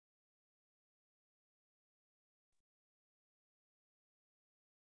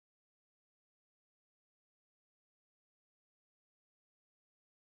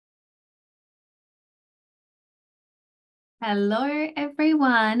Hello,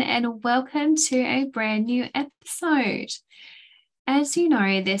 everyone, and welcome to a brand new episode. As you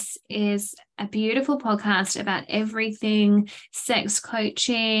know, this is a beautiful podcast about everything sex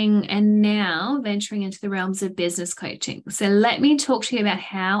coaching and now venturing into the realms of business coaching. So, let me talk to you about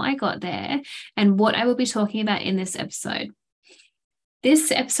how I got there and what I will be talking about in this episode.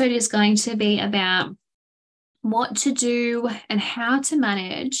 This episode is going to be about what to do and how to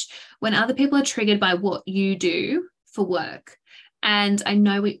manage when other people are triggered by what you do for work. And I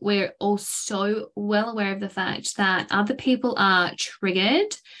know we're all so well aware of the fact that other people are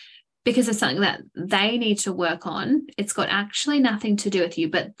triggered because of something that they need to work on. It's got actually nothing to do with you,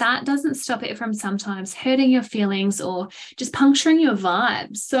 but that doesn't stop it from sometimes hurting your feelings or just puncturing your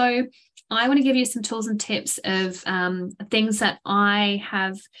vibe. So I want to give you some tools and tips of things that I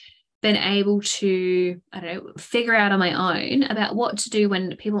have been able to, figure out on my own about what to do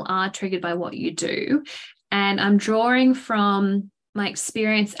when people are triggered by what you do. And I'm drawing from my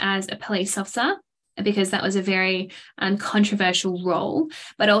experience as a police officer, because that was a very controversial role,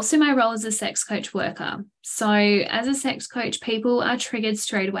 but also my role as a sex coach worker. So as a sex coach, people are triggered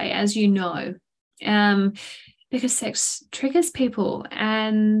straight away, as you know, because sex triggers people.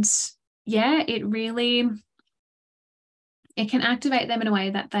 And yeah, it can activate them in a way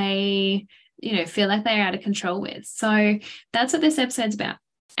that they, feel like they're out of control with. So that's what this episode's about.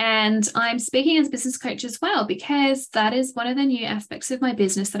 And I'm speaking as a business coach as well, because that is one of the new aspects of my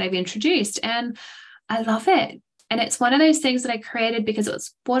business that I've introduced. And I love it. And it's one of those things that I created because it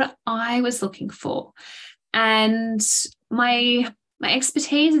was what I was looking for. And my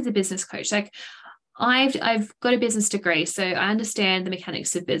expertise as a business coach, like I've got a business degree, so I understand the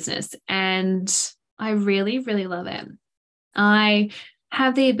mechanics of business, and I really, really love it. I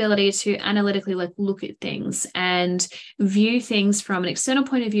have the ability to analytically look at things and view things from an external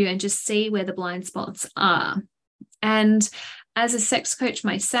point of view and just see where the blind spots are. And as a sex coach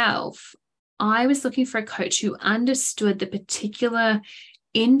myself, I was looking for a coach who understood the particular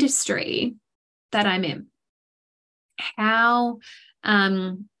industry that I'm in, how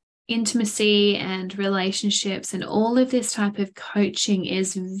intimacy and relationships and all of this type of coaching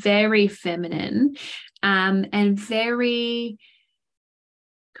is very feminine and very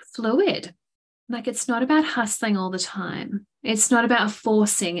fluid. Like, it's not about hustling all the time. It's not about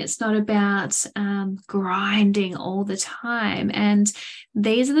forcing. It's not about grinding all the time. And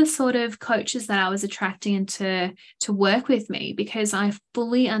these are the sort of coaches that I was attracting into to work with me, because I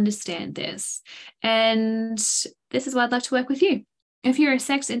fully understand this. And this is why I'd love to work with you. If you're a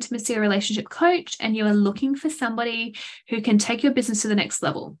sex, intimacy, or relationship coach and you are looking for somebody who can take your business to the next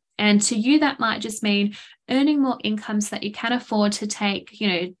level, and to you, that might just mean earning more income so that you can afford to take,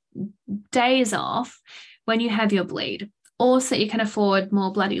 days off when you have your bleed, or so that you can afford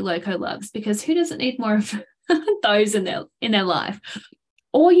more bloody loco loves, because who doesn't need more of those in their life?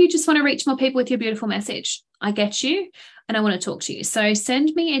 Or you just want to reach more people with your beautiful message. I get you, and I want to talk to you. So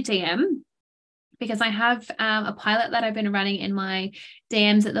send me a DM, because I have a pilot that I've been running in my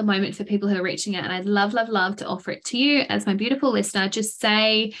DMs at the moment for people who are reaching out. And I'd love, love, love to offer it to you as my beautiful listener. Just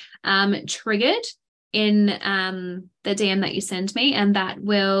say triggered in the DM that you send me, and that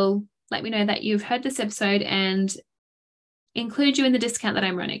will let me know that you've heard this episode and include you in the discount that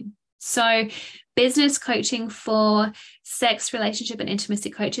I'm running. So business coaching for sex, relationship, and intimacy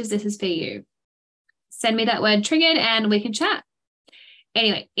coaches, this is for you. Send me that word triggered and we can chat.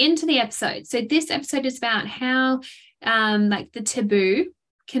 Anyway, into the episode. So this episode is about how the taboo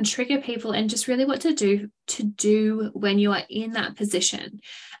can trigger people, and just really what to do when you are in that position.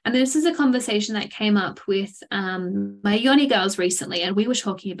 And this is a conversation that came up with my Yoni girls recently, and we were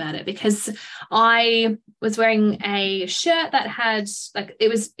talking about it because I was wearing a shirt that had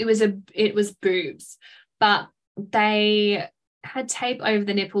it was boobs, but they had tape over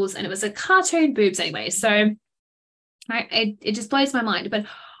the nipples, and it was a cartoon boobs anyway. So it just blows my mind. But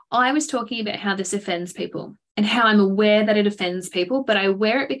I was talking about how this offends people and how I'm aware that it offends people, but I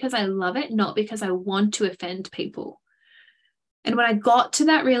wear it because I love it, not because I want to offend people. And when I got to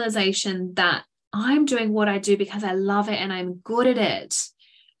that realization that I'm doing what I do because I love it and I'm good at it,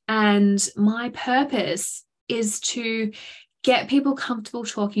 and my purpose is to get people comfortable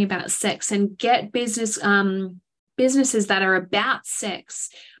talking about sex and get businesses that are about sex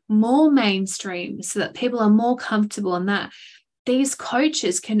more mainstream, so that people are more comfortable, and that these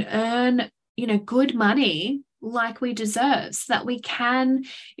coaches can earn, good money like we deserve, so that we can,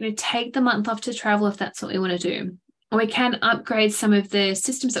 take the month off to travel if that's what we want to do, or we can upgrade some of the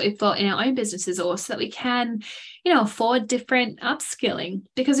systems that we've got in our own businesses, or so that we can, afford different upskilling,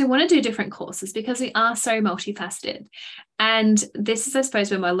 because we want to do different courses, because we are so multifaceted. And this is, I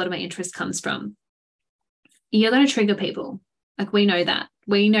suppose, where a lot of my interest comes from. you're going to trigger people. Like, we know that.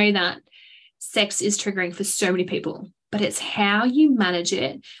 We know that sex is triggering for so many people, but it's how you manage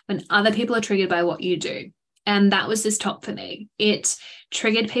it when other people are triggered by what you do. And that was just top for me. It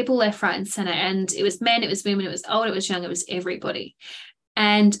triggered people left, right, and center. And it was men, it was women, it was old, it was young, it was everybody.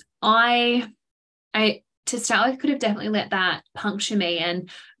 And I to start with, could have definitely let that puncture me, and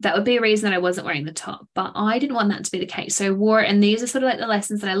that would be a reason that I wasn't wearing the top. But I didn't want that to be the case. So I wore it, and these are sort of like the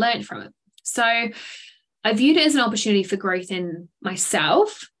lessons that I learned from it. So I viewed it as an opportunity for growth in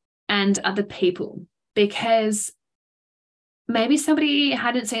myself and other people, because maybe somebody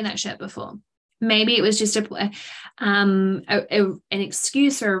hadn't seen that shirt before. Maybe it was just an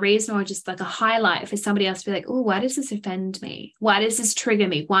excuse or a reason, or just like a highlight for somebody else to be like, oh, why does this offend me? Why does this trigger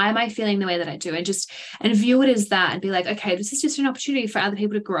me? Why am I feeling the way that I do? And view it as that, and be like, okay, this is just an opportunity for other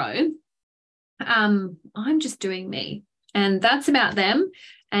people to grow. I'm just doing me, and that's about them.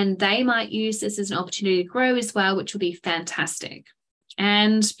 And they might use this as an opportunity to grow as well, which will be fantastic.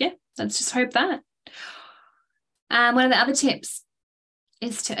 And yeah, let's just hope that. One of the other tips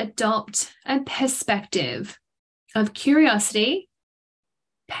is to adopt a perspective of curiosity,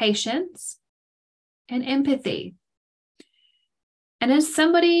 patience, and empathy. And as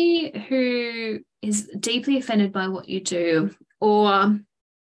somebody who is deeply offended by what you do, or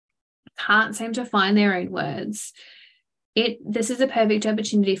can't seem to find their own words, this is a perfect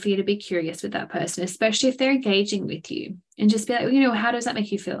opportunity for you to be curious with that person, especially if they're engaging with you, and just be like, how does that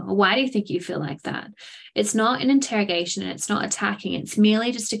make you feel? Or why do you think you feel like that? It's not an interrogation, and it's not attacking. It's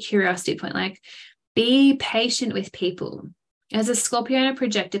merely just a curiosity point. Like, be patient with people. As a Scorpio and a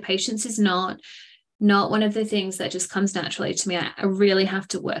projector, patience is not one of the things that just comes naturally to me. I really have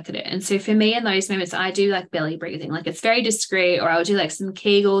to work at it. And so for me, in those moments, I do like belly breathing, like it's very discreet, or I'll do like some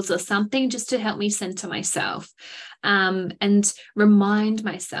Kegels or something just to help me center myself. And remind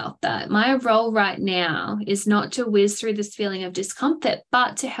myself that my role right now is not to whiz through this feeling of discomfort,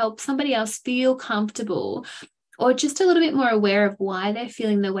 but to help somebody else feel comfortable, or just a little bit more aware of why they're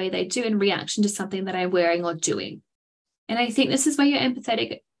feeling the way they do in reaction to something that I'm wearing or doing. And I think this is where your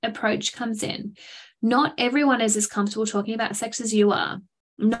empathetic approach comes in. Not everyone is as comfortable talking about sex as you are.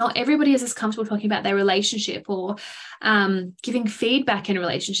 Not everybody is as comfortable talking about their relationship, or giving feedback in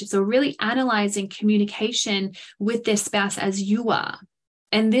relationships, or really analyzing communication with their spouse as you are.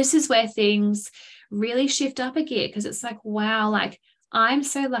 And this is where things really shift up a gear, because it's like, wow, like I'm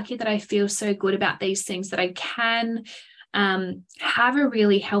so lucky that I feel so good about these things, that I can have a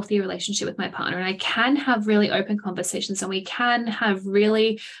really healthy relationship with my partner, and I can have really open conversations, and we can have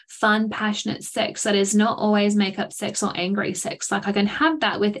really fun, passionate sex that is not always makeup sex or angry sex. Like, I can have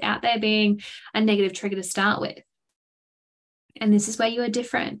that without there being a negative trigger to start with. And this is where you are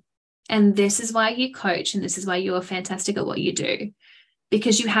different. And this is why you coach, and this is why you are fantastic at what you do,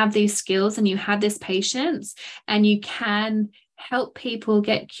 because you have these skills and you have this patience, and you can help people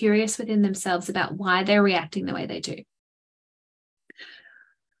get curious within themselves about why they're reacting the way they do.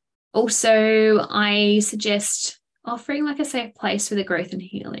 Also, I suggest offering like a safe place for the growth and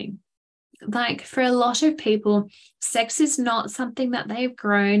healing. Like, for a lot of people, sex is not something that they've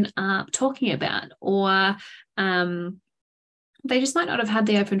grown up talking about, or they just might not have had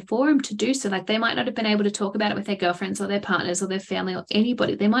the open forum to do so. Like, they might not have been able to talk about it with their girlfriends or their partners or their family or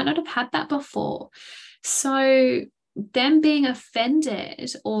anybody. They might not have had that before. So them being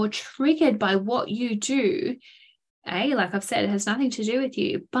offended or triggered by what you do, like I've said, it has nothing to do with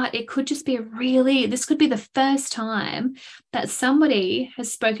you, but it could just be this could be the first time that somebody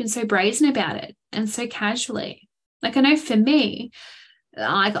has spoken so brazen about it and so casually. Like, I know for me,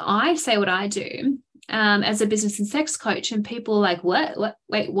 like, I say what I do as a business and sex coach, and people are like,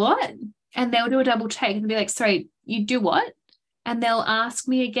 wait, what? And they'll do a double take and be like, sorry, you do what? And they'll ask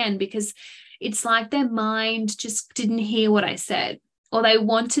me again, because it's like their mind just didn't hear what I said, or they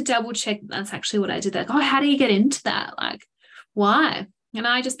want to double check that's actually what I did. They're like, oh, how do you get into that? Like, why? And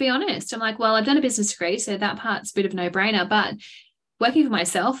I just be honest. I'm like, well, I've done a business degree, so that part's a bit of a no-brainer, but working for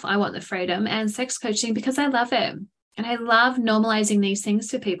myself, I want the freedom, and sex coaching because I love it. And I love normalizing these things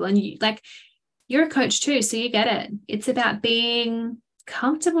for people. And you're a coach too, so you get it. It's about being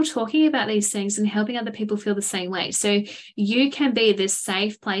comfortable talking about these things and helping other people feel the same way. So you can be this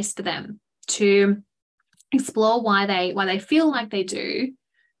safe place for them to explore why they feel like they do,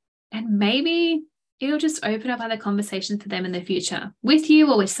 and maybe it'll just open up other conversations for them in the future with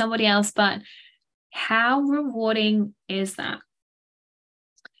you or with somebody else. But how rewarding is that?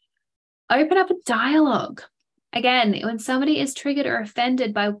 Open up a dialogue. Again, when somebody is triggered or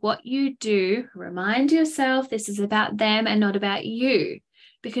offended by what you do, remind yourself this is about them and not about you,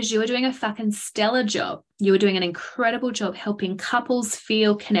 because you are doing a fucking stellar job. You are doing an incredible job helping couples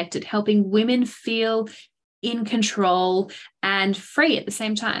feel connected, helping women feel in control and free at the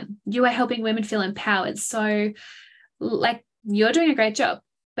same time. You are helping women feel empowered. So like you're doing a great job,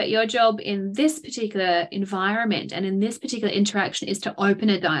 but your job in this particular environment and in this particular interaction is to open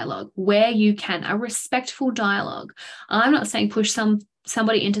a dialogue where you can, a respectful dialogue. I'm not saying push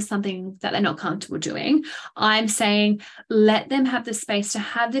somebody into something that they're not comfortable doing. I'm saying let them have the space to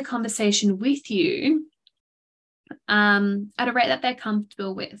have the conversation with you at a rate that they're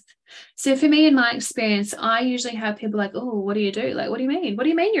comfortable with. So for me, in my experience, I usually have people like, oh, what do you do? Like, what do you mean? What do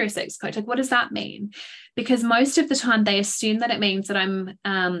you mean you're a sex coach? Like, what does that mean? Because most of the time they assume that it means that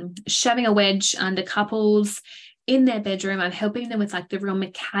I'm shoving a wedge under couples in their bedroom. I'm helping them with like the real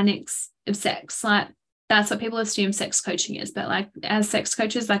mechanics of sex. Like that's what people assume sex coaching is. But like as sex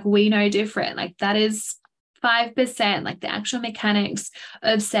coaches, like we know different. Like that is 5%. Like the actual mechanics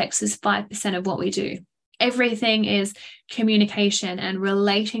of sex is 5% of what we do. Everything is communication and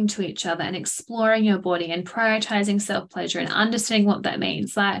relating to each other and exploring your body and prioritizing self-pleasure and understanding what that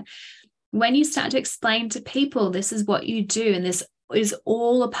means. Like when you start to explain to people, this is what you do, and this is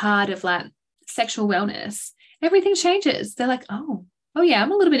all a part of like sexual wellness, everything changes. They're like, oh yeah,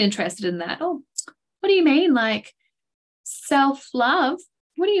 I'm a little bit interested in that. Oh, what do you mean? Like self-love?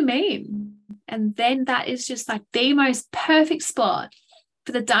 What do you mean? And then that is just like the most perfect spot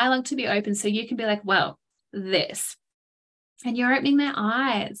for the dialogue to be open. So you can be like, well, this, and you're opening their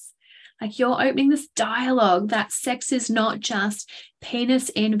eyes, like you're opening this dialogue that sex is not just penis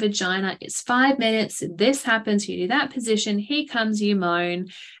in vagina. It's 5 minutes, this happens, you do that position, he comes, you moan,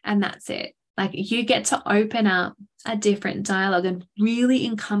 and that's it. Like you get to open up a different dialogue and really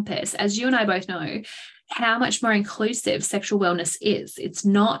encompass, as you and I both know, how much more inclusive sexual wellness is. It's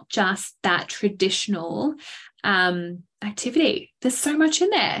not just that traditional activity. There's so much in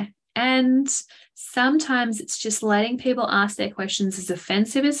there. And sometimes it's just letting people ask their questions, as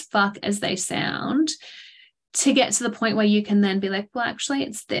offensive as fuck as they sound, to get to the point where you can then be like, well, actually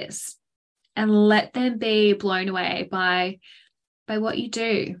it's this, and let them be blown away by what you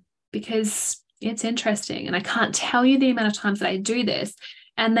do, because it's interesting. And I can't tell you the amount of times that I do this.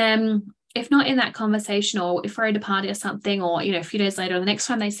 And then if not in that conversation, or if we're at a party or something, or, you know, a few days later, or the next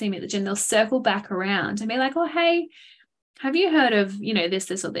time they see me at the gym, they'll circle back around and be like, oh, hey, have you heard of, you know, this,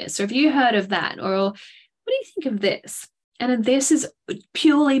 or this, or have you heard of that? Or what do you think of this? And this is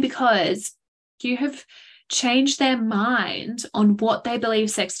purely because you have changed their mind on what they believe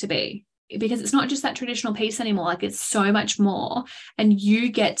sex to be, because it's not just that traditional piece anymore. Like it's so much more. And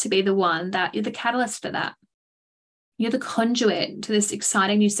you get to be the one that you're the catalyst for that. You're the conduit to this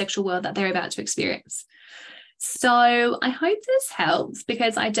exciting new sexual world that they're about to experience. So I hope this helps,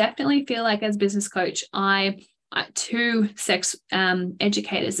 because I definitely feel like as business coach, to sex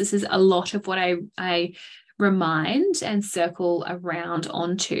educators, this is a lot of what I remind and circle around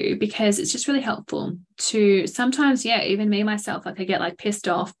onto, because it's just really helpful to sometimes, even me myself, like I get like pissed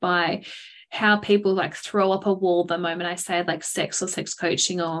off by how people like throw up a wall the moment I say like sex or sex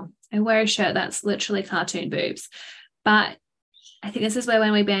coaching, or I wear a shirt that's literally cartoon boobs. But I think this is where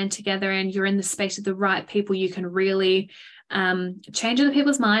when we band together and you're in the space of the right people, you can really change other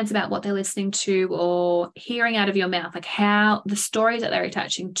people's minds about what they're listening to or hearing out of your mouth, like how the stories that they're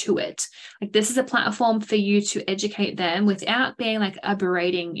attaching to it. Like this is a platform for you to educate them without being like a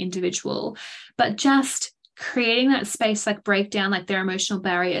berating individual, but just creating that space, like break down like their emotional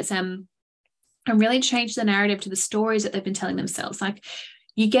barriers and really change the narrative to the stories that they've been telling themselves. Like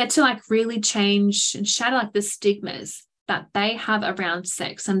you get to like really change and shatter like the stigmas that they have around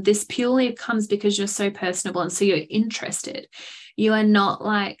sex. And this purely comes because you're so personable and so you're interested. You are not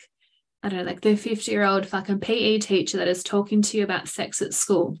like, I don't know, like the 50-year-old fucking PE teacher that is talking to you about sex at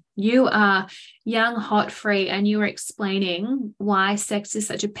school. You are young, hot, free, and you are explaining why sex is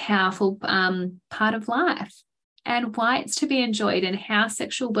such a powerful part of life and why it's to be enjoyed, and how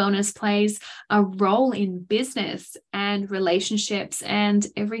sexual wellness plays a role in business and relationships and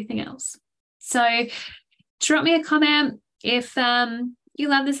everything else. So drop me a comment if you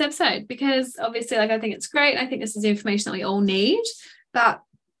love this episode, because obviously, like, I think it's great. I think this is information that we all need, but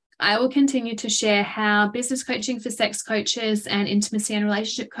I will continue to share how business coaching for sex coaches and intimacy and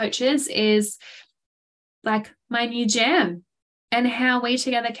relationship coaches is like my new jam, and how we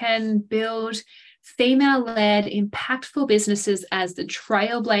together can build female-led, impactful businesses as the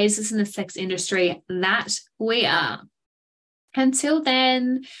trailblazers in the sex industry that we are. Until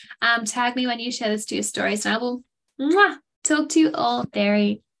then, tag me when you share this to your stories, and I will talk to you all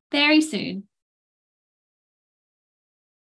very, very soon.